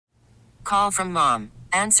Call from mom.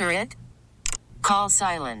 Answer it. Call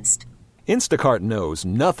silenced. Instacart knows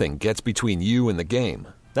nothing gets between you and the game.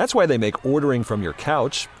 That's why they make ordering from your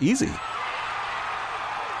couch easy.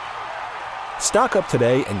 Stock up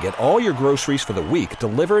today and get all your groceries for the week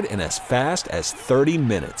delivered in as fast as 30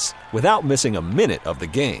 minutes without missing a minute of the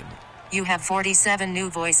game. You have 47 new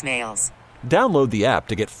voicemails. Download the app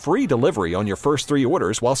to get free delivery on your first 3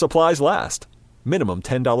 orders while supplies last. Minimum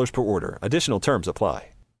 $10 per order. Additional terms apply.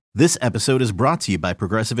 This episode is brought to you by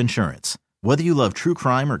Progressive Insurance. Whether you love true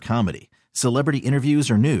crime or comedy, celebrity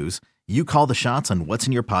interviews or news, you call the shots on what's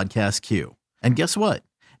in your podcast queue. And guess what?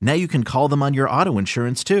 Now you can call them on your auto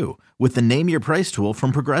insurance too with the Name Your Price tool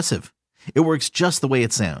from Progressive. It works just the way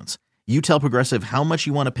it sounds. You tell Progressive how much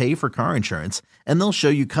you want to pay for car insurance, and they'll show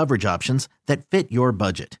you coverage options that fit your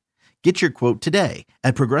budget. Get your quote today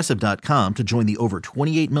at Progressive.com to join the over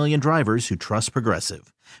 28 million drivers who trust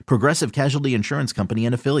Progressive. Progressive Casualty Insurance Company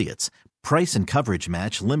and Affiliates. Price and coverage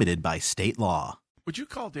match limited by state law. Would you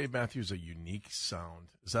call Dave Matthews a unique sound?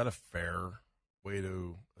 Is that a fair way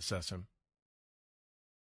to assess him?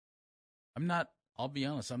 I'm not. I'll be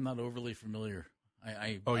honest. I'm not overly familiar.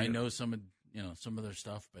 I know some of their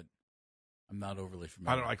stuff, but I'm not overly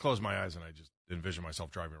familiar. I close my eyes and I just envision myself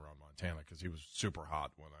driving around Montana because he was super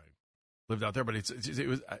hot when I lived out there. But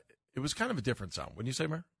it was kind of a different sound. Wouldn't you say,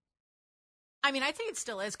 Mary? I mean, I think it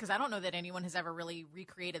still is because I don't know that anyone has ever really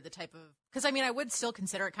recreated the type of – because, I mean, I would still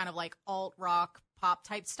consider it kind of like alt-rock, pop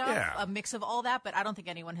type stuff, a mix of all that, but I don't think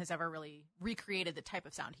anyone has ever really recreated the type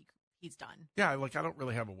of sound he's done. Yeah, like I don't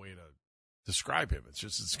really have a way to describe him.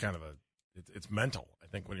 It's kind of it's mental, I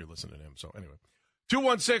think, when you're listening to him. So, anyway,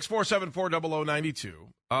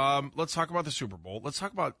 216-474-0092. Let's talk about the Super Bowl. Let's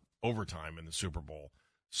talk about overtime in the Super Bowl.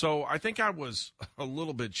 So, I think I was a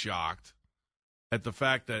little bit shocked at the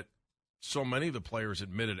fact that so many of the players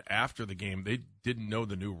admitted after the game they didn't know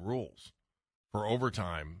the new rules for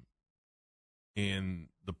overtime in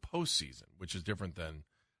the postseason, which is different than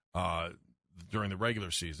during the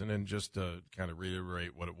regular season. And just to kind of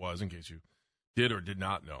reiterate what it was in case you did or did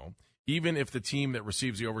not know, even if the team that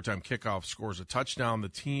receives the overtime kickoff scores a touchdown, the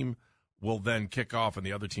team will then kick off and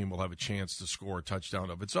the other team will have a chance to score a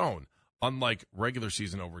touchdown of its own. Unlike regular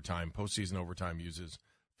season overtime, postseason overtime uses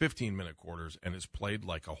 15-minute quarters and is played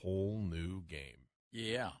like a whole new game.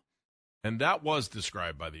 Yeah. And that was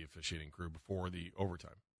described by the officiating crew before the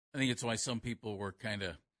overtime. I think it's why some people were kind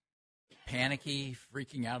of panicky,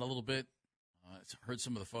 freaking out a little bit. I heard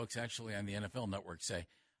some of the folks actually on the NFL Network say,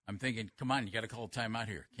 I'm thinking, come on, you got to call a timeout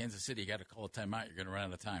here. Kansas City, you got to call a timeout. You're going to run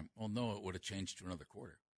out of time. Well, no, it would have changed to another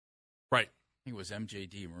quarter. Right. I think it was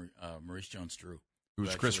MJD, Maurice Jones-Drew. Who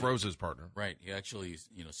was Chris Rose's partner. Right. He actually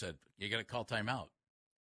said, you got to call timeout.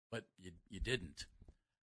 But you didn't.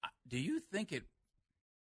 Do you think it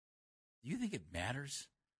matters?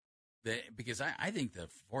 Because I think the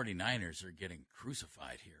 49ers are getting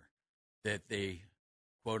crucified here, that they,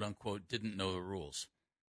 quote unquote, didn't know the rules.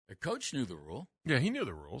 Their coach knew the rule. Yeah, he knew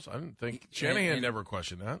the rules. I didn't think Shanahan never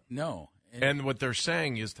questioned that. No. And what they're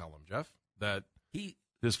saying is, tell him, Jeff, that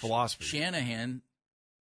his philosophy. Shanahan,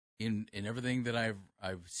 in everything that I've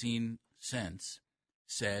seen since,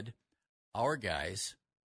 said our guys.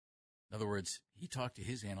 In other words, he talked to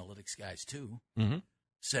his analytics guys, too,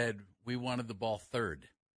 said we wanted the ball third,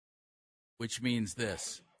 which means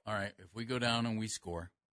this. All right, if we go down and we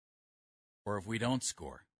score, or if we don't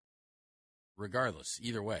score, regardless,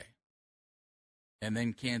 either way, and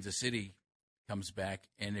then Kansas City comes back,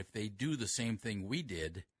 and if they do the same thing we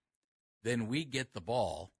did, then we get the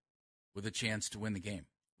ball with a chance to win the game.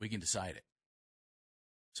 We can decide it.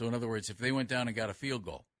 So, in other words, if they went down and got a field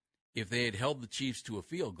goal, if they had held the Chiefs to a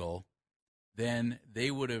field goal, then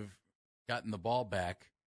they would have gotten the ball back,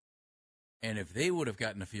 and if they would have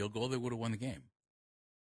gotten a field goal, they would have won the game.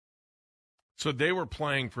 So they were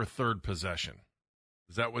playing for third possession.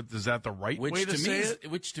 Is that the right way to say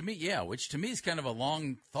it? Which to me is kind of a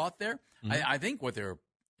long thought there. Mm-hmm. I think what they're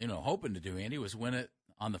hoping to do, Andy, was win it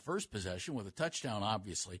on the first possession with a touchdown,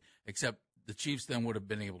 obviously, except the Chiefs then would have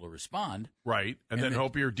been able to respond. Right, and then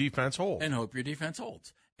hope your defense holds. And hope your defense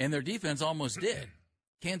holds. And their defense almost did.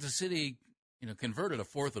 Kansas City converted a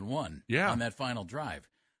 4th and 1 on that final drive.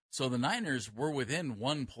 So the Niners were within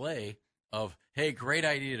one play of, hey, great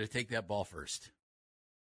idea to take that ball first.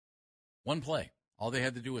 One play. All they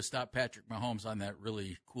had to do was stop Patrick Mahomes on that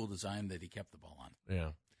really cool design that he kept the ball on.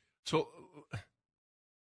 Yeah. So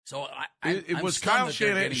I'm was Kyle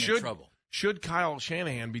Shanahan should Kyle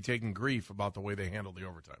Shanahan be taking grief about the way they handled the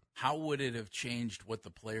overtime? How would it have changed what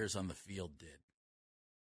the players on the field did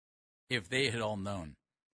if they had all known?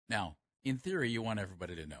 Now, in theory, you want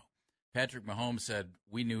everybody to know. Patrick Mahomes said,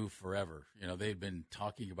 we knew forever. They'd been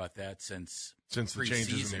talking about that since the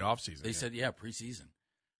changes in the offseason. They said, preseason.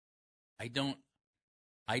 I don't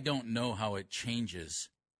know how it changes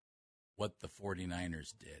what the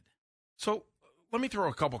 49ers did. So let me throw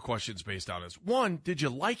a couple questions based on this. One, did you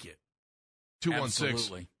like it?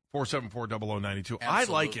 216-474-0092. I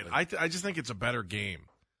like it. I just think it's a better game.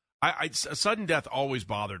 Sudden death always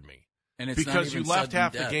bothered me. And it's because you left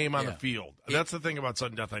half death. the game on the field. That's the thing about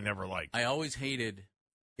sudden death I never liked. I always hated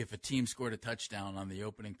if a team scored a touchdown on the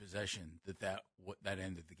opening possession that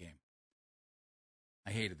ended the game.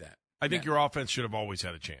 I hated that. I think your offense should have always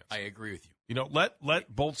had a chance. I agree with you.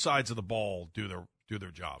 Let both sides of the ball do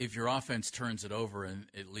their job. If your offense turns it over and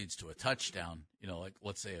it leads to a touchdown, like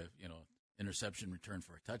let's say interception return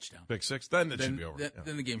for a touchdown, pick six, then it should be over.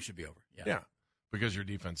 Then the game should be over. Yeah, because your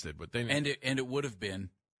defense did, but they it would have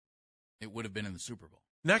been. It would have been in the Super Bowl.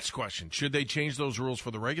 Next question. Should they change those rules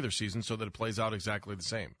for the regular season so that it plays out exactly the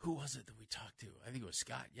same? Who was it that we talked to? I think it was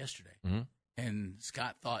Scott yesterday. Mm-hmm. And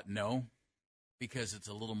Scott thought no, because it's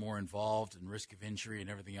a little more involved and risk of injury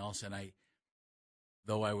and everything else. And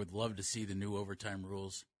though I would love to see the new overtime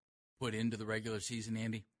rules put into the regular season,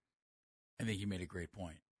 Andy, I think he made a great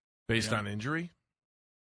point. Based on injury?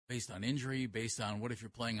 Based on injury, based on what if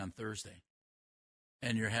you're playing on Thursday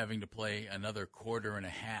and you're having to play another quarter and a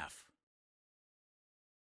half?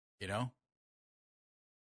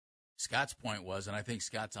 Scott's point was, and I think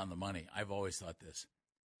Scott's on the money. I've always thought this: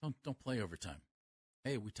 don't play overtime.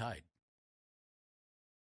 Hey, we tied.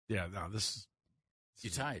 Yeah, no, this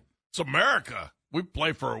you tied. It's America. We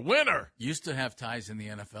play for a winner. Used to have ties in the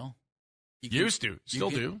NFL.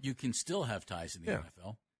 Still do. You can still have ties in the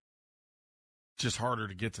NFL. Just harder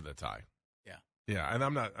to get to the tie. Yeah. Yeah, and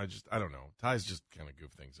I don't know. Ties just kind of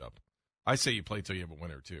goof things up. I say you play till you have a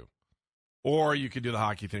winner too. Or you could do the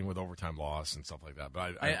hockey thing with overtime loss and stuff like that.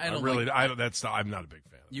 But I'm not a big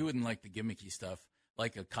fan of it. You wouldn't like the gimmicky stuff,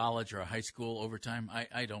 like a college or a high school overtime.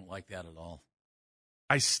 I don't like that at all.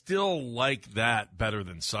 I still like that better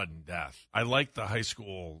than sudden death. I like the high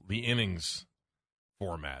school, the innings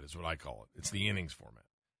format is what I call it. It's the innings format.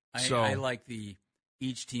 I like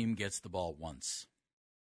each team gets the ball once.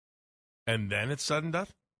 And then it's sudden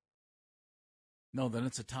death? No, then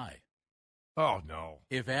it's a tie. Oh, no.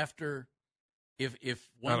 If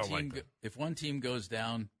one team goes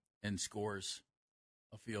down and scores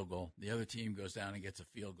a field goal, the other team goes down and gets a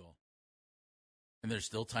field goal, and there's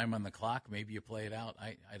still time on the clock, maybe you play it out.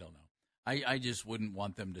 I don't know. I just wouldn't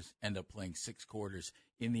want them to end up playing 6 quarters.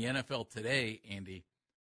 In the NFL today, Andy,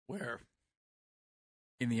 where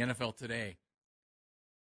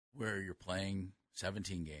you're playing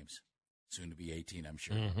 17 games, soon to be 18, I'm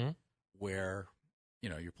sure, where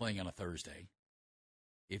you're playing on a Thursday.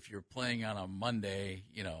 If you're playing on a Monday,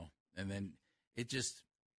 and then it just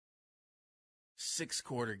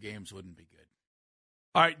 6-quarter games wouldn't be good.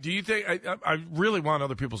 All right. Do you think I really want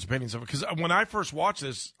other people's opinions of it? Because when I first watched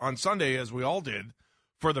this on Sunday, as we all did,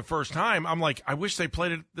 for the first time, I'm like, I wish they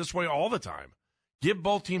played it this way all the time. Give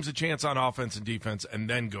both teams a chance on offense and defense, and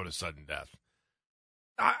then go to sudden death.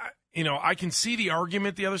 I can see the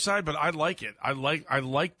argument the other side, but I like it. I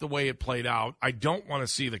like the way it played out. I don't want to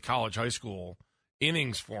see the college high school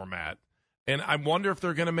innings format, and I wonder if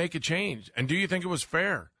they're going to make a change. And do you think it was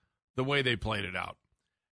fair the way they played it out?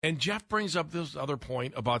 And Jeff brings up this other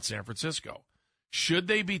point about San Francisco. Should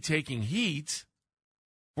they be taking heat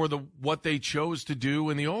for what they chose to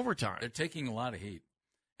do in the overtime? They're taking a lot of heat.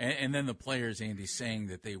 And then the players, Andy, saying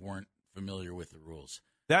that they weren't familiar with the rules.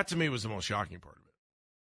 That, to me, was the most shocking part of it.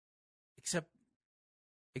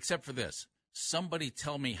 Except for this. Somebody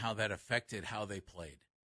tell me how that affected how they played.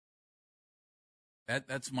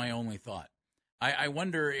 That's my only thought. I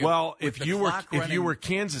wonder if you were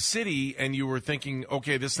Kansas City and you were thinking,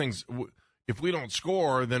 okay, this thing's if we don't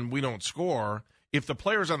score, then we don't score. If the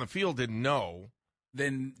players on the field didn't know,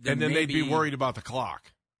 then maybe, they'd be worried about the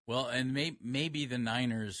clock. Well, and maybe the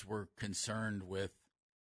Niners were concerned with,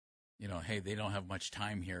 hey, they don't have much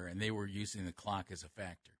time here, and they were using the clock as a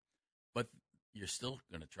factor. But you're still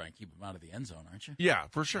going to try and keep them out of the end zone, aren't you? Yeah,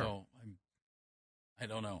 for sure. So I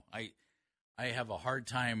don't know. I have a hard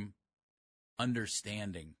time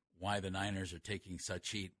understanding why the Niners are taking such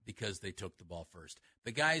heat because they took the ball first.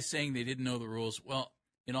 The guys saying they didn't know the rules, well,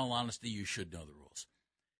 in all honesty, you should know the rules.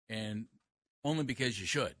 And only because you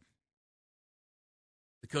should.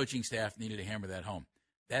 The coaching staff needed to hammer that home.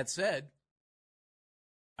 That said,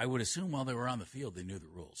 I would assume while they were on the field, they knew the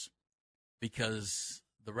rules because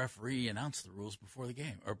the referee announced the rules before the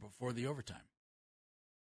game or before the overtime.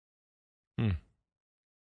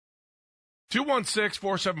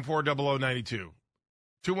 216-474-0092.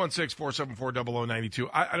 216-474-0092.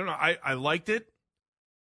 I don't know. I liked it.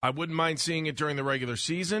 I wouldn't mind seeing it during the regular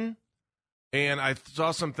season. And I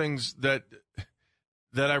saw some things that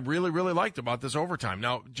I really, really liked about this overtime.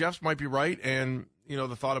 Now, Jeff's might be right, and,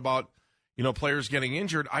 the thought about, players getting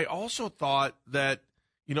injured. I also thought that,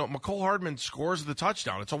 McCole Hardman scores the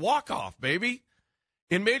touchdown. It's a walk-off, baby.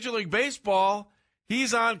 In Major League Baseball,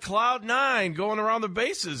 he's on cloud 9 going around the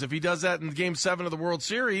bases if he does that in Game 7 of the World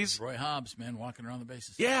Series. Roy Hobbs, man, walking around the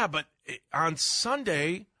bases. Yeah, but on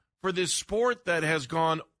Sunday, for this sport that has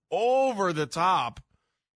gone over the top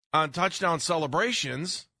on touchdown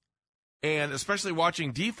celebrations, and especially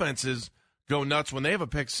watching defenses go nuts when they have a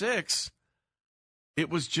pick six, it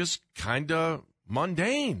was just kind of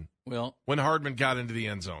mundane. Well, when Hardman got into the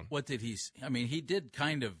end zone. What did he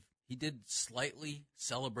did slightly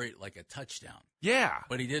celebrate like a touchdown. Yeah.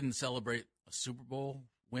 But he didn't celebrate a Super Bowl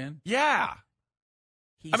win. Yeah.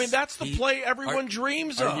 That's the play everyone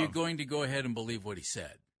dreams of. Are you going to go ahead and believe what he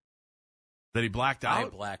said? That he blacked out? I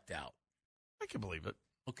blacked out. I can believe it.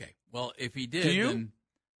 Okay. Well, if he did, do you? Then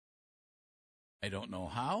I don't know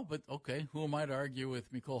how, but okay. Who am I to argue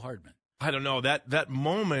with McCole Hardman? I don't know. That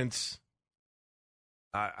moment...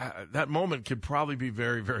 that moment could probably be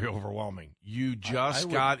very, very overwhelming. You just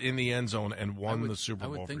got in the end zone and won the Super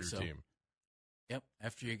Bowl for your team. Yep.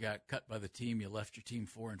 After you got cut by the team, you left your team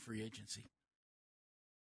for in free agency.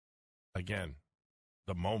 Again,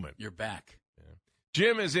 the moment. You're back. Yeah.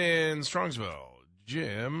 Jim is in Strongsville.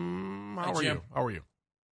 Jim, how are you? How are you?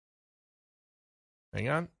 Hang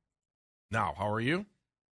on. Now, how are you? Am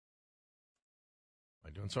I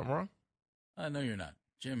doing something wrong? No, you're not.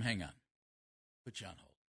 Jim, hang on. Put you on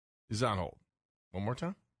hold. He's on hold. One more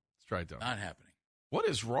time? Let's try it down. Not happening. What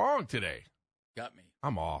is wrong today? Got me.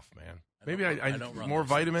 I'm off, man. Maybe I don't run more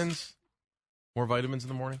vitamins. Things. More vitamins in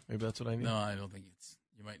the morning? Maybe that's what I need? No, I don't think it's...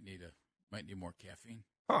 You might need more caffeine.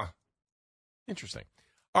 Huh. Interesting.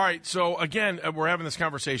 All right, so again, we're having this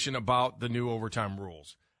conversation about the new overtime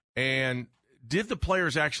rules. And did the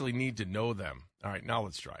players actually need to know them? All right, now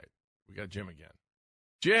let's try it. We got Jim again.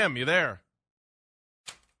 Jim, you there?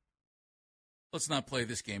 Let's not play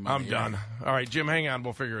this game. I'm done. All right, Jim, hang on.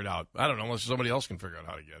 We'll figure it out. I don't know, unless somebody else can figure out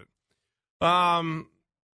how to get it.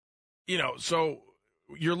 So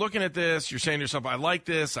you're looking at this. You're saying to yourself, I like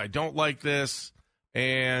this. I don't like this.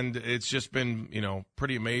 And it's just been,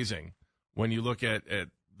 pretty amazing when you look at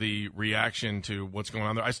the reaction to what's going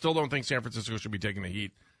on there. I still don't think San Francisco should be taking the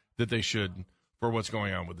heat that they should for what's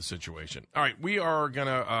going on with the situation. All right, we are going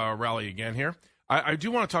to rally again here. I do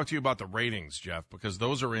want to talk to you about the ratings, Jeff, because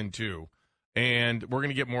those are in too. And we're going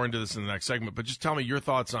to get more into this in the next segment. But just tell me your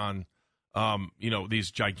thoughts on,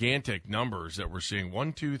 these gigantic numbers that we're seeing.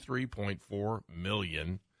 3.4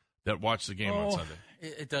 million that watch the game on Sunday.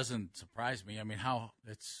 It doesn't surprise me. I mean, how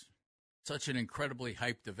it's such an incredibly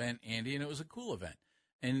hyped event, Andy, and it was a cool event.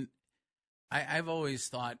 And I've always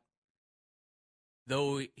thought,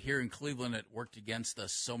 though here in Cleveland it worked against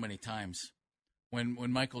us so many times, when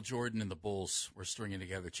Michael Jordan and the Bulls were stringing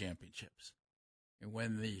together championships, and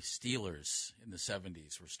when the Steelers in the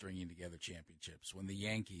 70s were stringing together championships, when the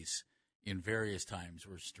Yankees in various times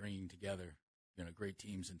were stringing together, great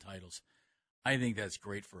teams and titles, I think that's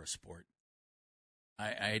great for a sport.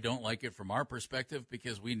 I don't like it from our perspective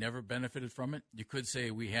because we never benefited from it. You could say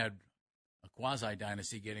we had a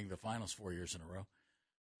quasi-dynasty getting the finals 4 years in a row,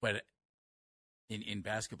 but in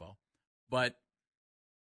basketball. But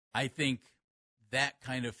I think that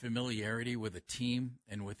kind of familiarity with a team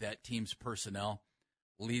and with that team's personnel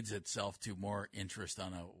leads itself to more interest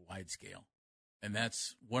on a wide scale. And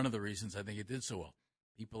that's one of the reasons I think it did so well.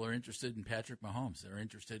 People are interested in Patrick Mahomes. They're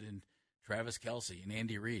interested in Travis Kelce and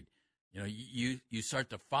Andy Reid. You start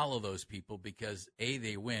to follow those people because A,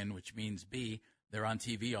 they win, which means B, they're on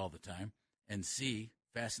TV all the time, and C,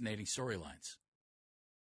 fascinating storylines.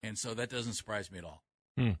 And so that doesn't surprise me at all.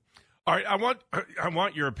 All right, I want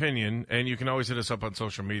your opinion, and you can always hit us up on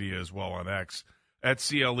social media as well on X at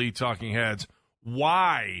CLE Talking Heads.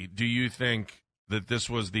 Why do you think that this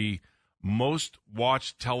was the most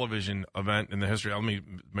watched television event in the history? Let me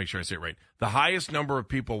make sure I say it right. The highest number of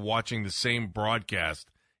people watching the same broadcast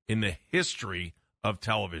in the history of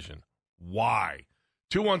television. Why?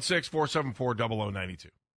 216-474-0092.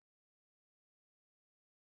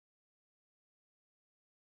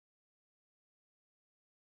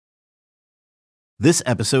 This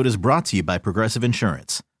episode is brought to you by Progressive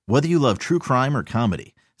Insurance. Whether you love true crime or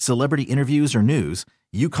comedy, celebrity interviews or news,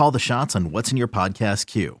 you call the shots on what's in your podcast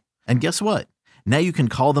queue. And guess what? Now you can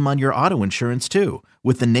call them on your auto insurance too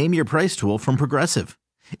with the Name Your Price tool from Progressive.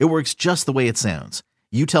 It works just the way it sounds.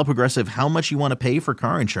 You tell Progressive how much you want to pay for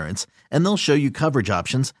car insurance, and they'll show you coverage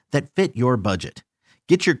options that fit your budget.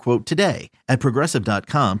 Get your quote today at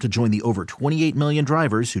Progressive.com to join the over 28 million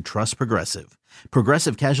drivers who trust Progressive.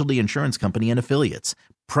 Progressive Casualty Insurance Company and Affiliates.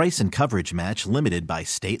 Price and coverage match limited by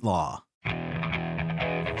state law.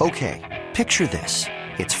 Okay, picture this.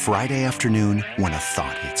 It's Friday afternoon when a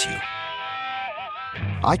thought hits you.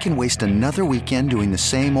 I can waste another weekend doing the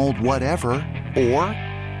same old whatever, or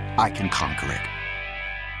I can conquer it.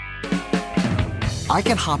 I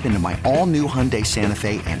can hop into my all-new Hyundai Santa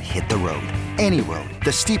Fe and hit the road. Any road.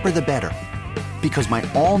 The steeper, the better. Because my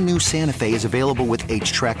all-new Santa Fe is available with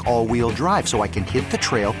H-Track all-wheel drive, so I can hit the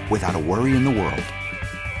trail without a worry in the world.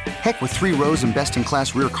 Heck, with 3 rows and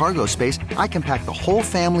best-in-class rear cargo space, I can pack the whole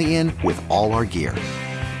family in with all our gear.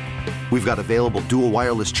 We've got available dual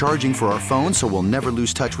wireless charging for our phones, so we'll never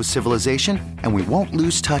lose touch with civilization, and we won't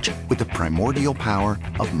lose touch with the primordial power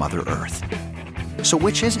of Mother Earth. So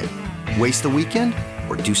which is it? Waste the weekend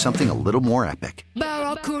or do something a little more epic?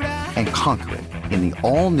 And conquer it in the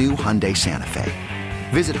all-new Hyundai Santa Fe.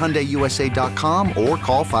 Visit HyundaiUSA.com or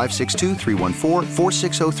call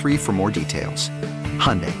 562-314-4603 for more details.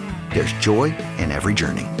 Hyundai, there's joy in every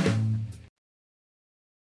journey.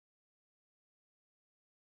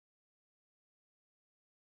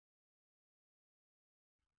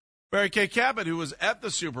 Barry K. Cabot, who was at the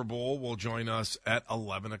Super Bowl, will join us at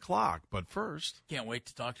 11 o'clock. But first... Can't wait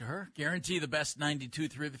to talk to her. Guarantee the best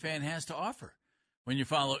 92.3 The Fan has to offer when you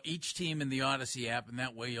follow each team in the Odyssey app, and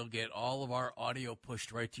that way you'll get all of our audio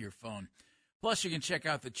pushed right to your phone. Plus, you can check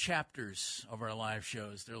out the chapters of our live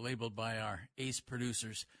shows. They're labeled by our ace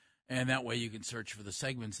producers, and that way you can search for the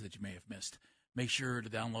segments that you may have missed. Make sure to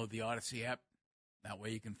download the Odyssey app. That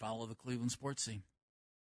way you can follow the Cleveland sports scene.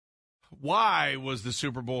 Why was the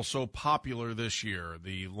Super Bowl so popular this year?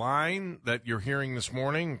 The line that you're hearing this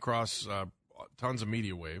morning across tons of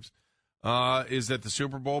media waves is that the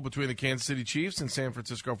Super Bowl between the Kansas City Chiefs and San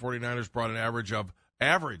Francisco 49ers brought an average of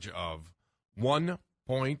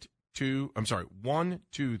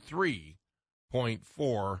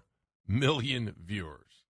 123.4 million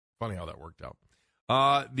viewers. Funny how that worked out.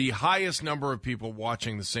 The highest number of people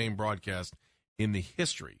watching the same broadcast in the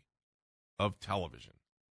history of television.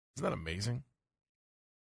 Isn't that amazing?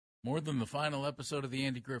 More than the final episode of the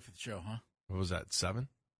Andy Griffith Show, huh? What was that, 7?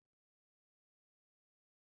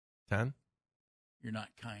 10? You're not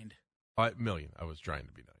kind. Million. I was trying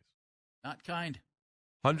to be nice. Not kind.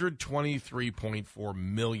 123.4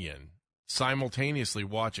 million simultaneously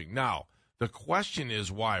watching. Now, the question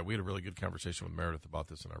is why. We had a really good conversation with Meredith about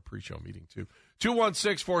this in our pre-show meeting, too.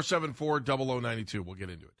 216-474-0092. We'll get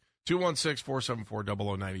into it.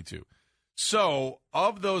 216-474-0092. So,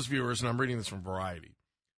 of those viewers, and I'm reading this from Variety,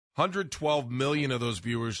 112 million of those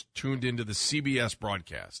viewers tuned into the CBS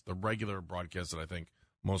broadcast, the regular broadcast that I think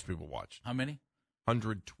most people watch. How many?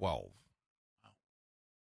 112. Wow.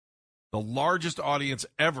 The largest audience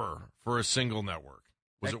ever for a single network.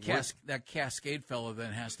 That Cascade fellow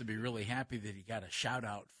then has to be really happy that he got a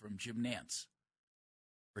shout-out from Jim Nantz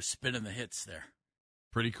for spinning the hits there.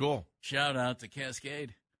 Pretty cool. Shout-out to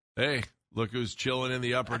Cascade. Hey. Look who's chilling in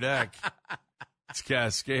the upper deck. It's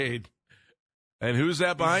Cascade. And who's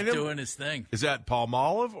that behind him? He's doing his thing. Is that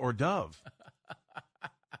Palmolive or Dove?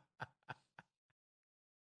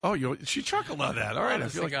 Oh, she chuckled on that. All right.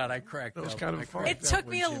 Honest to God, I cracked up. That was kind of fun. It took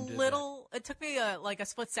me a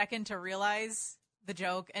split second to realize the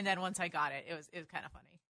joke, and then once I got it, it was kind of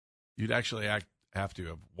funny. You'd actually have to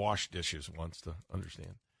have washed dishes once to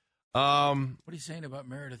understand. What are you saying about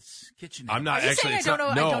Meredith's kitchen? I'm not. Are you actually saying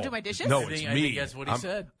I don't do my dishes? No, it's me. I think that's what he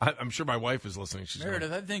said. I'm sure my wife is listening. She's Meredith,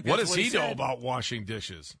 going, I think what that's does what he know said. about washing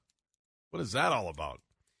dishes? What is that all about?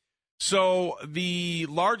 So the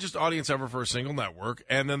largest audience ever for a single network,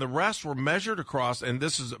 and then the rest were measured across. And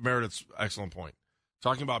this is Meredith's excellent point.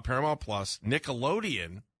 Talking about Paramount Plus,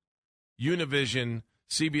 Nickelodeon, Univision,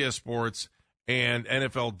 CBS Sports, and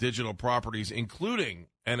NFL digital properties, including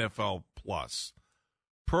NFL Plus.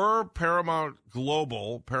 Per Paramount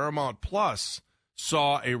Global, Paramount Plus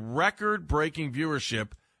saw a record-breaking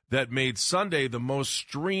viewership that made Sunday the most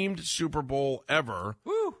streamed Super Bowl ever.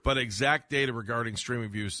 Woo. But exact data regarding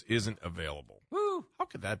streaming views isn't available. Woo. How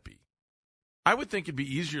could that be? I would think it'd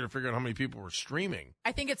be easier to figure out how many people were streaming.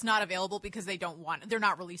 I think it's not available because they're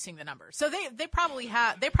not releasing the numbers. So they probably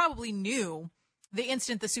knew the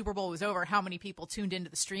instant the Super Bowl was over how many people tuned into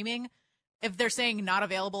the streaming. If they're saying not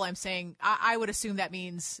available, I'm saying I would assume that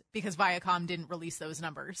means because Viacom didn't release those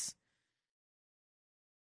numbers.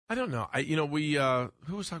 I don't know.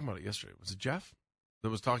 Who was talking about it yesterday? Was it Jeff that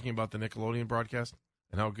was talking about the Nickelodeon broadcast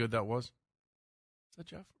and how good that was? Is that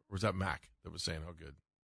Jeff? Or was that Mac that was saying how good?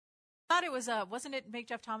 I thought it was, wasn't it make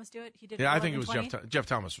Jeff Thomas do it? He did. Yeah, I think it was Jeff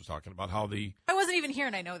Thomas was talking about how I wasn't even here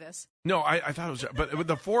and I know this. No, I thought it was, but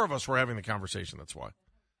the four of us were having the conversation. That's why.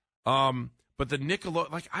 But the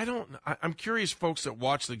Nickelodeon, I'm curious, folks that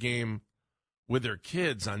watch the game with their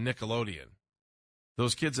kids on Nickelodeon.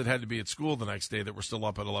 Those kids that had to be at school the next day that were still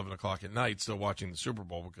up at 11 o'clock at night, still watching the Super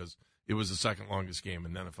Bowl because it was the second longest game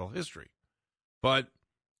in NFL history. But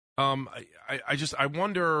I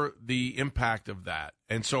wonder the impact of that.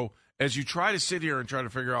 And so as you try to sit here and try to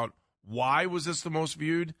figure out why was this the most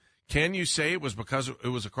viewed, can you say it was because it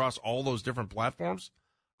was across all those different platforms?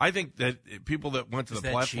 I think that people that went to the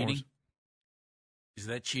platforms. Cheating? Is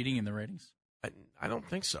that cheating in the ratings? I don't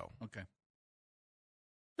think so. Okay.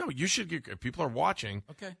 No, you should get, if people are watching,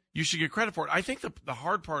 okay, you should get credit for it. I think the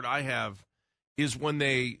hard part I have is when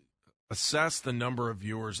they assess the number of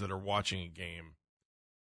viewers that are watching a game.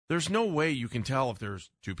 There's no way you can tell if there's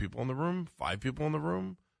 2 people in the room, 5 people in the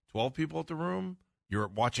room, 12 people at the room. You're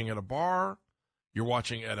watching at a bar. You're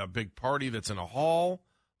watching at a big party that's in a hall.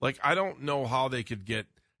 Like, I don't know how they could get,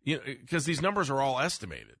 because these numbers are all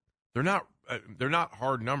estimated. They're not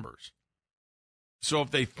hard numbers. So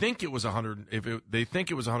if they think it was they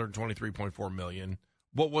think it was 123.4 million,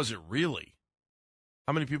 what was it really?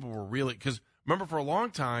 How many people were really? Because remember, for a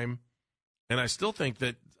long time, and I still think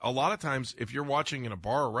that a lot of times, if you're watching in a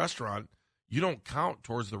bar or restaurant, you don't count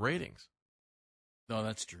towards the ratings. No,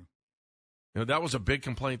 that's true. That was a big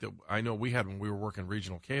complaint that I know we had when we were working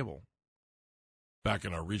regional cable, back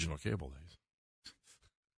in our regional cable days.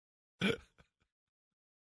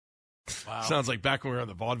 Wow. Sounds like back when we were on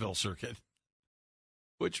the vaudeville circuit,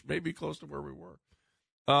 which may be close to where we were.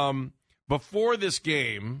 Before this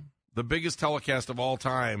game, the biggest telecast of all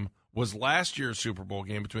time was last year's Super Bowl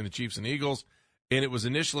game between the Chiefs and Eagles, and it was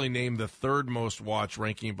initially named the third most watched,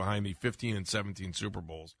 ranking behind the 15 and 17 Super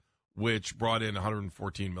Bowls, which brought in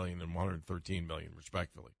 114 million and 113 million,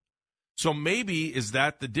 respectively. So maybe is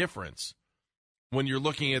that the difference when you're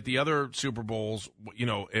looking at the other Super Bowls?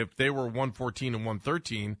 If they were 114 and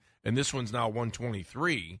 113, and this one's now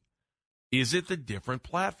 123, is it the different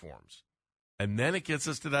platforms? And then it gets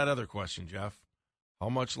us to that other question, Jeff. How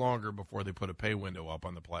much longer before they put a pay window up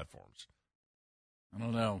on the platforms? I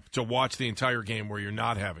don't know. To watch the entire game where you're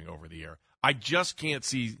not having over the air. I just can't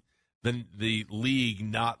see the league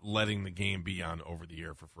not letting the game be on over the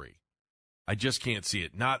air for free. I just can't see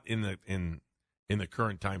it. Not in the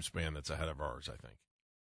current time span that's ahead of ours, I think.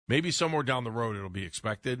 Maybe somewhere down the road it'll be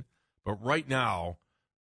expected, but right now,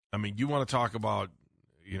 I mean, you want to talk about,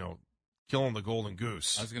 killing the golden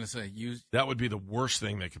goose. I was going to say, that would be the worst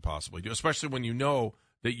thing they could possibly do, especially when you know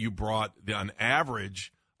that you brought an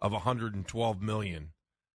average of 112 million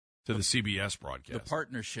to the CBS broadcast. The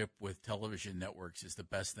partnership with television networks is the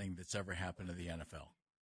best thing that's ever happened to the NFL,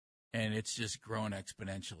 and it's just grown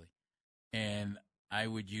exponentially. And I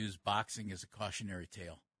would use boxing as a cautionary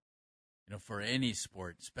tale, for any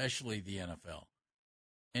sport, especially the NFL.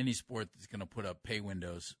 Any sport that's going to put up pay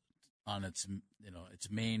windows on its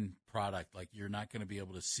main product, like you're not going to be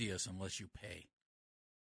able to see us unless you pay.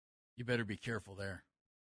 You better be careful there.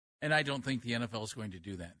 And I don't think the NFL is going to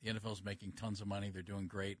do that. The NFL is making tons of money. They're doing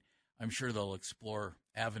great. I'm sure they'll explore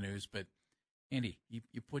avenues. But, Andy, you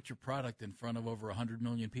put your product in front of over 100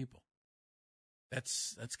 million people.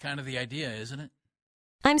 That's kind of the idea, isn't it?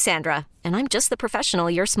 I'm Sandra, and I'm just the professional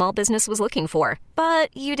your small business was looking for.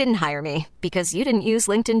 But you didn't hire me because you didn't use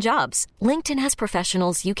LinkedIn Jobs. LinkedIn has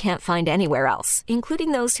professionals you can't find anywhere else,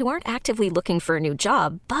 including those who aren't actively looking for a new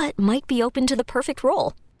job, but might be open to the perfect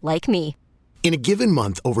role, like me. In a given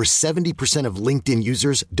month, over 70% of LinkedIn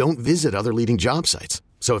users don't visit other leading job sites.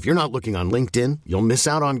 So if you're not looking on LinkedIn, you'll miss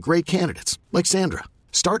out on great candidates like Sandra.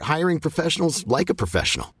 Start hiring professionals like a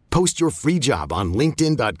professional. Post your free job on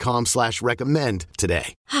linkedin.com/recommend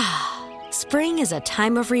today. Spring is a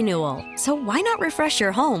time of renewal, so why not refresh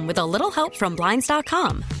your home with a little help from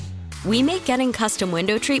Blinds.com? We make getting custom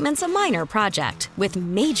window treatments a minor project with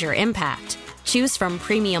major impact. Choose from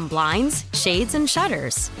premium blinds, shades, and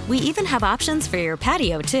shutters. We even have options for your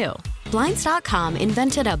patio, too. Blinds.com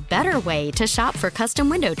invented a better way to shop for custom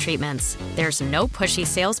window treatments. There's no pushy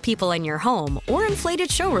salespeople in your home or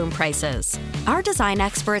inflated showroom prices. Our design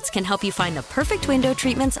experts can help you find the perfect window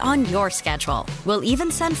treatments on your schedule. We'll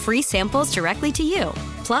even send free samples directly to you.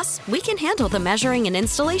 Plus, we can handle the measuring and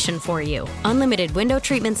installation for you. Unlimited window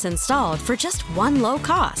treatments installed for just one low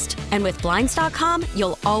cost. And with Blinds.com,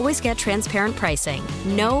 you'll always get transparent pricing.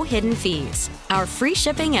 No hidden fees. Our free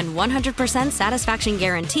shipping and 100% satisfaction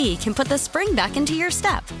guarantee can put the spring back into your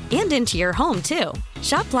step and into your home, too.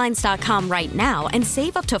 Shop Blinds.com right now and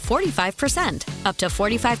save up to 45%. Up to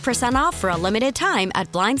 45% off for a limited time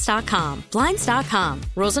at Blinds.com. Blinds.com.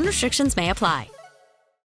 Rules and restrictions may apply.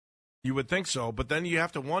 You would think so, but then you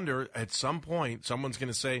have to wonder, at some point, someone's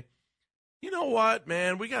going to say, you know what,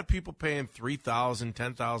 man, we got people paying $3,000,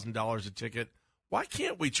 $10,000 a ticket. Why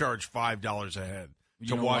can't we charge $5 a head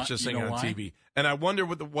to watch this thing on TV? And I wonder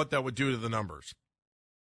what that would do to the numbers.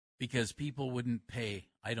 Because people wouldn't pay,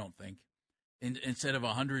 I don't think, instead of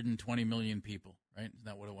 120 million people, right? Isn't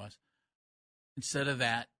that what it was? Instead of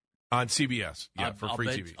that. On CBS, for free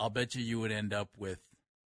TV. I'll bet you would end up with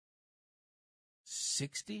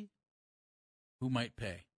 60 who might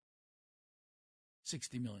pay.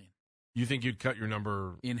 60 million. You think you'd cut your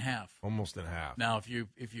number in half? Almost in half. Now, if you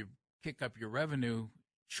kick up your revenue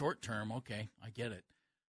short term, okay, I get it.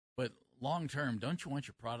 But long term, don't you want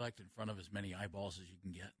your product in front of as many eyeballs as you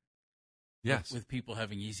can get? Yes. With people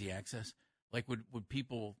having easy access? Like, would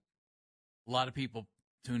people, a lot of people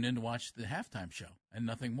tune in to watch the halftime show and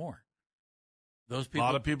nothing more. Those people, a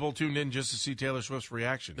lot of people tuned in just to see Taylor Swift's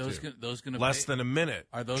reaction. Those going to less than a minute.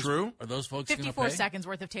 Are those true? Are those folks going to pay? 54 seconds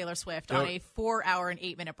worth of Taylor Swift on a 4-hour and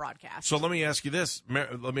 8-minute broadcast. So let me ask you this.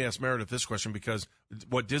 Let me ask Meredith this question, because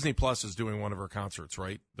what Disney Plus is doing one of her concerts,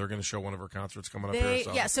 right? They're going to show one of her concerts coming up here.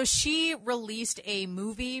 Yeah, so she released a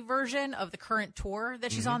movie version of the current tour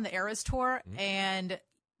that she's on, the Eras Tour, and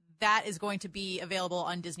that is going to be available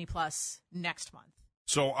on Disney Plus next month.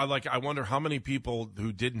 So I wonder how many people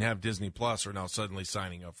who didn't have Disney Plus are now suddenly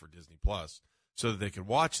signing up for Disney Plus so that they could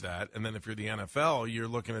watch that. And then if you're the NFL, you're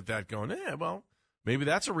looking at that going, well, maybe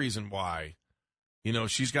that's a reason why. You know,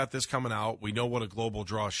 she's got this coming out. We know what a global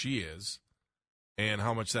draw she is and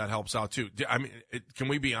how much that helps out, too. I mean, can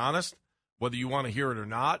we be honest? Whether you want to hear it or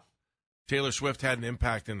not, Taylor Swift had an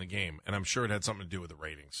impact in the game, and I'm sure it had something to do with the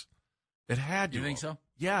ratings. It had to. You think so?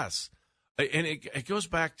 Yes. And it goes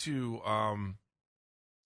back to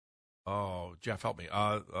Jeff, help me.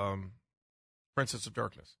 Princess of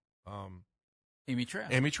Darkness. Amy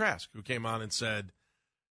Trask. Amy Trask, who came on and said,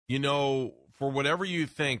 you know, for whatever you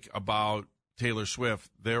think about Taylor Swift,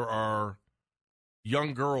 there are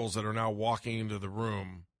young girls that are now walking into the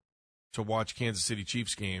room to watch Kansas City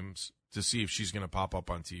Chiefs games to see if she's going to pop up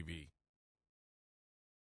on TV.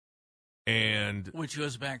 And which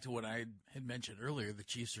goes back to what I had mentioned earlier. The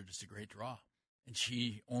Chiefs are just a great draw, and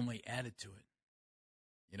she only added to it.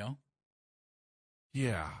 You know?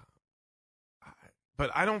 Yeah.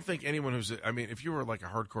 But I don't think anyone if you were like a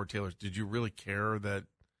hardcore Taylor, did you really care that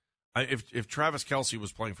if Travis Kelce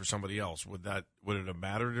was playing for somebody else, would it have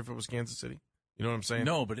mattered if it was Kansas City? You know what I'm saying?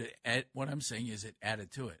 No, but what I'm saying is it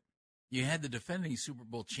added to it. You had the defending Super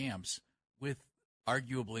Bowl champs with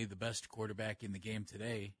arguably the best quarterback in the game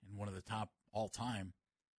today and one of the top all time.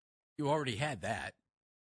 You already had that.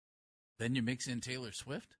 Then you mix in Taylor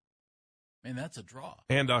Swift. Man, that's a draw.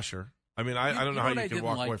 And Usher. I mean, I don't know how you can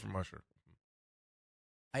walk away from Usher.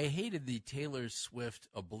 I hated the Taylor Swift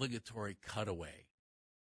obligatory cutaway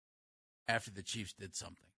after the Chiefs did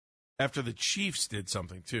something. After the Chiefs did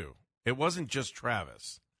something, too. It wasn't just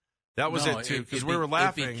Travis. That was it, too, because we were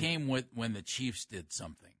laughing. It became when the Chiefs did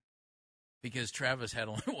something. Because Travis had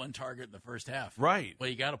only one target in the first half. Right. Well,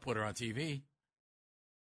 you got to put her on TV.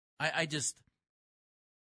 I just,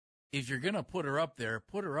 if you're going to put her up there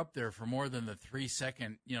for more than the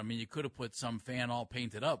 3-second, you could have put some fan all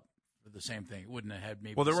painted up for the same thing. It wouldn't have had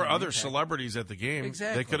maybe. Well, there were other impact. celebrities at the game.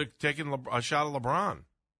 Exactly. They could have taken a shot of LeBron.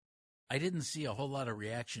 I didn't see a whole lot of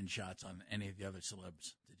reaction shots on any of the other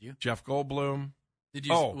celebs. Did you? Jeff Goldblum. Did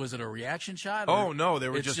you? Was it a reaction shot? Oh, no, they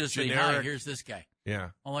were it's just generic. Hi, here's this guy. Yeah.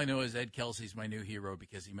 All I know is Ed Kelsey's my new hero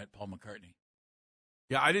because he met Paul McCartney.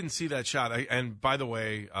 Yeah, I didn't see that shot. And by the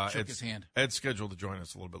way, shook his hand. Ed's scheduled to join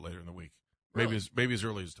us a little bit later in the week. Really? Maybe as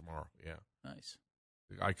early as tomorrow. Yeah. Nice.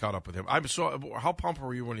 I caught up with him. How pumped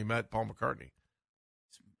were you when he met Paul McCartney?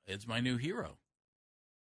 Ed's my new hero.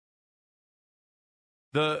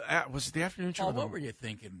 Was it the afternoon show? Paul, what were you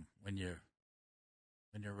thinking when you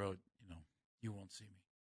wrote, You Won't See Me?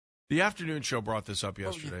 The afternoon show brought this up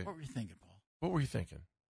yesterday. What were you thinking, Paul? What were you thinking?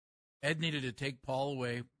 Ed needed to take Paul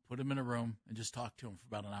away, put him in a room, and just talk to him for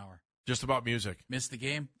about an hour. Just about music. Missed the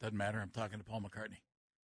game? Doesn't matter. I'm talking to Paul McCartney.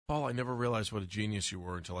 Paul, I never realized what a genius you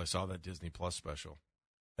were until I saw that Disney Plus special.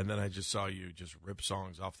 And then I just saw you just rip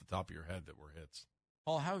songs off the top of your head that were hits.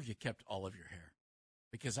 Paul, how have you kept all of your hair?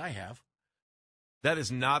 Because I have. That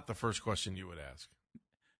is not the first question you would ask.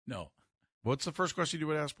 No. What's the first question you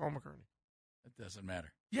would ask Paul McCartney? It doesn't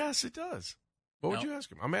matter. Yes, it does. What would you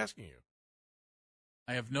ask him? I'm asking you.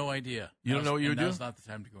 I have no idea. You don't know what you would do? Now's not the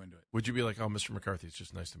time to go into it. Would you be like, oh, Mr. McCarthy, it's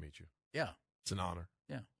just nice to meet you? Yeah. It's an honor.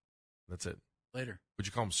 Yeah. That's it. Later. Would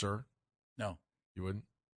you call him sir? No. You wouldn't?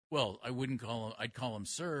 Well, I wouldn't call him. I'd call him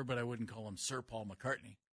sir, but I wouldn't call him Sir Paul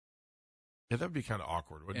McCartney. Yeah, that would be kind of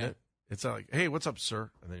awkward, wouldn't it? It's not like, hey, what's up,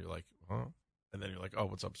 sir? And then you're like, huh? And then you're like, oh,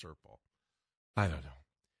 what's up, Sir Paul? I don't know.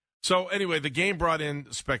 So anyway, the game brought in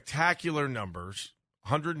spectacular numbers.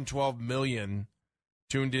 112 million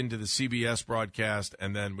tuned into the CBS broadcast,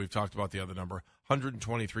 and then we've talked about the other number,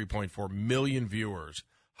 123.4 million viewers.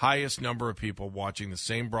 Highest number of people watching the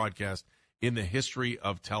same broadcast in the history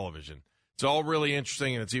of television. It's all really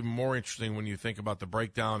interesting, and it's even more interesting when you think about the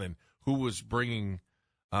breakdown and who was bringing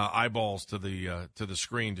eyeballs to the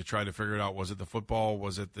screen to try to figure it out. Was it the football?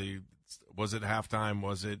 Was it halftime?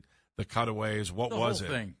 Was it the cutaways? What was it? The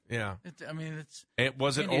whole thing. Yeah.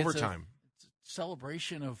 Was it overtime? It's a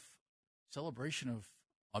celebration of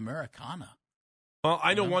Americana. Well,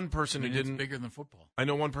 I know one person who didn't. It's bigger than football. I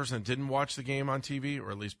know one person that didn't watch the game on TV, or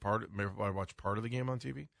at least watch part of the game on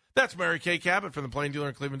TV. That's Mary Kay Cabot from the Plain Dealer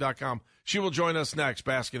in Cleveland.com. She will join us next.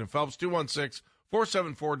 Baskin Phelps,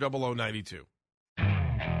 216-474-0092.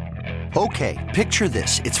 Okay, picture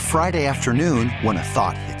this. It's Friday afternoon when a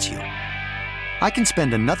thought hits you. I can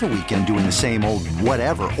spend another weekend doing the same old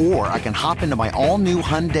whatever, or I can hop into my all-new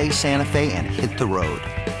Hyundai Santa Fe and hit the road.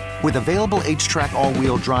 With available H-Track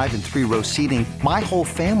all-wheel drive and 3-row seating, my whole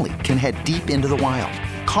family can head deep into the wild.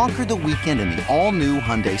 Conquer the weekend in the all-new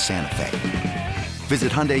Hyundai Santa Fe.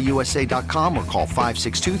 Visit HyundaiUSA.com or call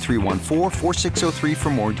 562-314-4603 for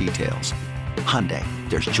more details. Hyundai,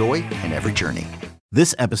 there's joy in every journey.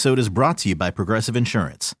 This episode is brought to you by Progressive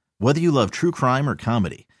Insurance. Whether you love true crime or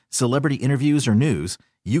comedy, celebrity interviews or news,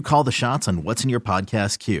 you call the shots on what's in your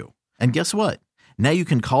podcast queue. And guess what? Now you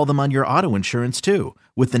can call them on your auto insurance too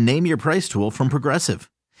with the Name Your Price tool from Progressive.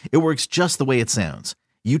 It works just the way it sounds.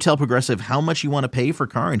 You tell Progressive how much you want to pay for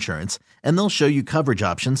car insurance, and they'll show you coverage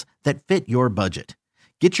options that fit your budget.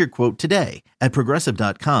 Get your quote today at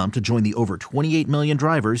Progressive.com to join the over 28 million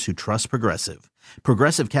drivers who trust Progressive.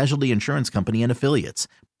 Progressive Casualty Insurance Company and Affiliates.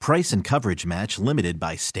 Price and coverage match limited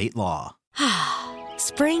by state law.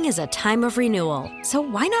 Spring is a time of renewal, so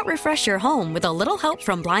why not refresh your home with a little help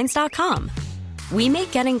from Blinds.com? We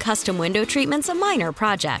make getting custom window treatments a minor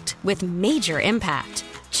project with major impact.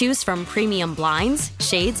 Choose from premium blinds,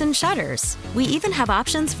 shades, and shutters. We even have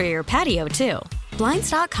options for your patio, too.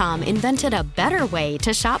 Blinds.com invented a better way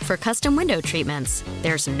to shop for custom window treatments.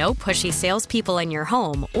 There's no pushy salespeople in your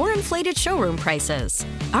home or inflated showroom prices.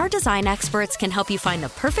 Our design experts can help you find the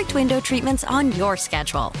perfect window treatments on your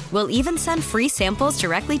schedule. We'll even send free samples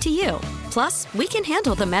directly to you. Plus, we can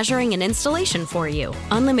handle the measuring and installation for you.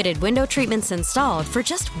 Unlimited window treatments installed for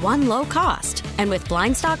just one low cost. And with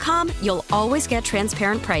Blinds.com, you'll always get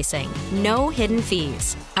transparent pricing. No hidden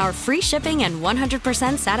fees. Our free shipping and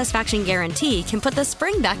 100% satisfaction guarantee can put the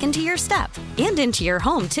spring back into your step and into your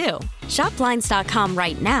home, too. Shop Blinds.com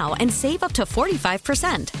right now and save up to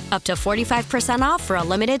 45%. Up to 45% off for a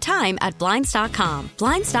limited time at Blinds.com.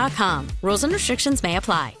 Blinds.com. Rules and restrictions may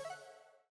apply.